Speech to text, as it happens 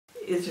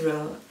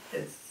Israel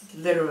is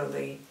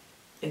literally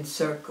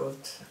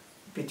encircled,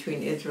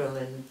 between Israel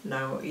and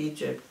now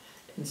Egypt,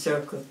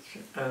 encircled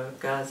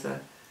Gaza,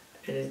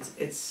 and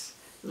it's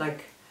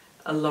like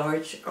a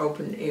large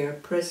open-air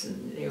prison.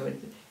 You know,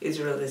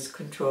 Israel is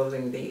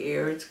controlling the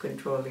air, it's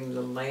controlling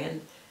the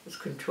land, it's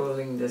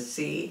controlling the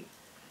sea,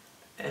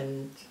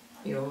 and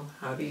you know,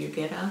 how do you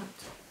get out?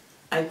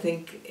 I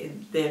think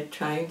they're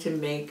trying to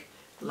make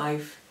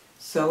life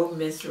so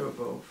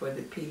miserable for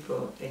the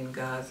people in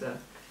Gaza.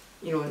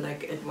 You know,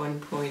 like at one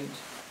point,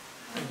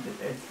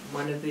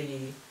 one of the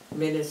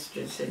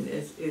ministers in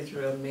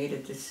Israel made a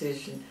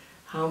decision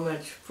how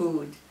much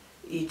food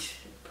each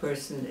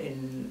person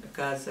in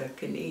Gaza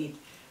can eat,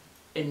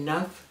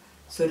 enough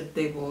so that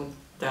they won't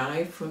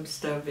die from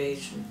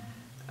starvation,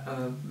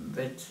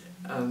 but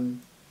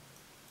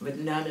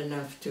not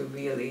enough to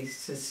really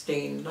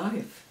sustain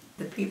life.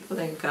 The people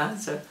in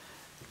Gaza,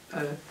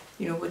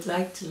 you know, would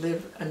like to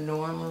live a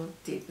normal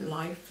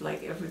life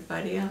like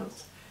everybody else,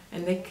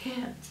 and they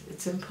can't.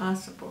 It's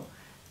impossible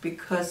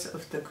because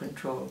of the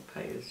control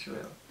by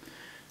Israel.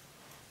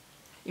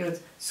 You know,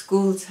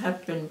 schools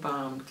have been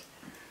bombed,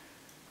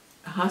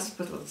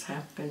 hospitals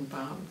have been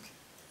bombed.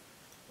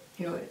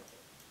 You know,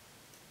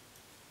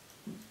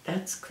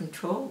 that's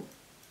control,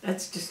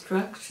 that's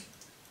destruction.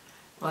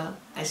 Well,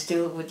 I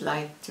still would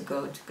like to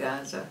go to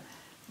Gaza,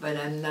 but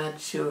I'm not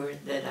sure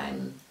that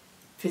I'm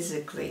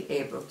physically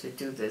able to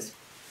do this.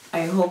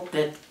 I hope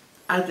that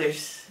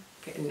others,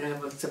 and I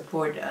will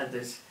support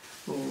others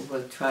who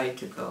will try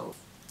to go.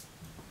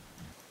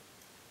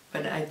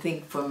 But I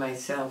think for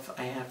myself,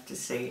 I have to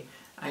say,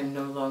 I'm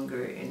no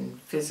longer in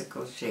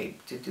physical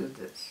shape to do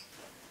this.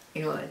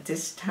 You know, at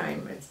this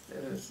time,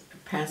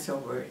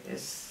 Passover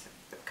is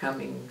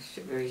coming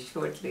very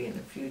shortly, in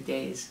a few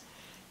days,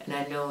 and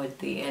I know at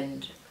the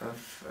end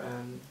of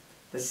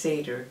the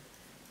Seder,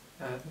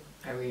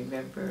 I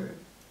remember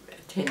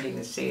attending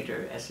a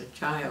Seder as a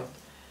child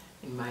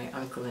in my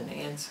uncle and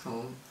aunt's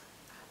home,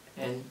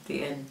 and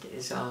the end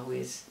is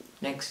always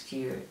next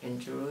year in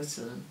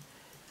Jerusalem.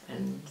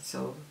 And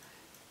so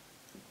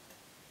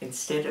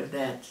instead of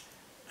that,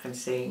 I'm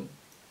saying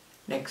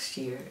next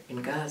year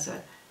in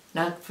Gaza,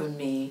 not for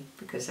me,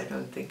 because I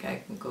don't think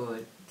I can go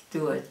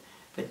do it,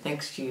 but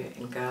next year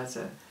in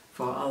Gaza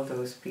for all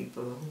those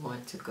people who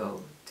want to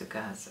go to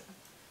Gaza.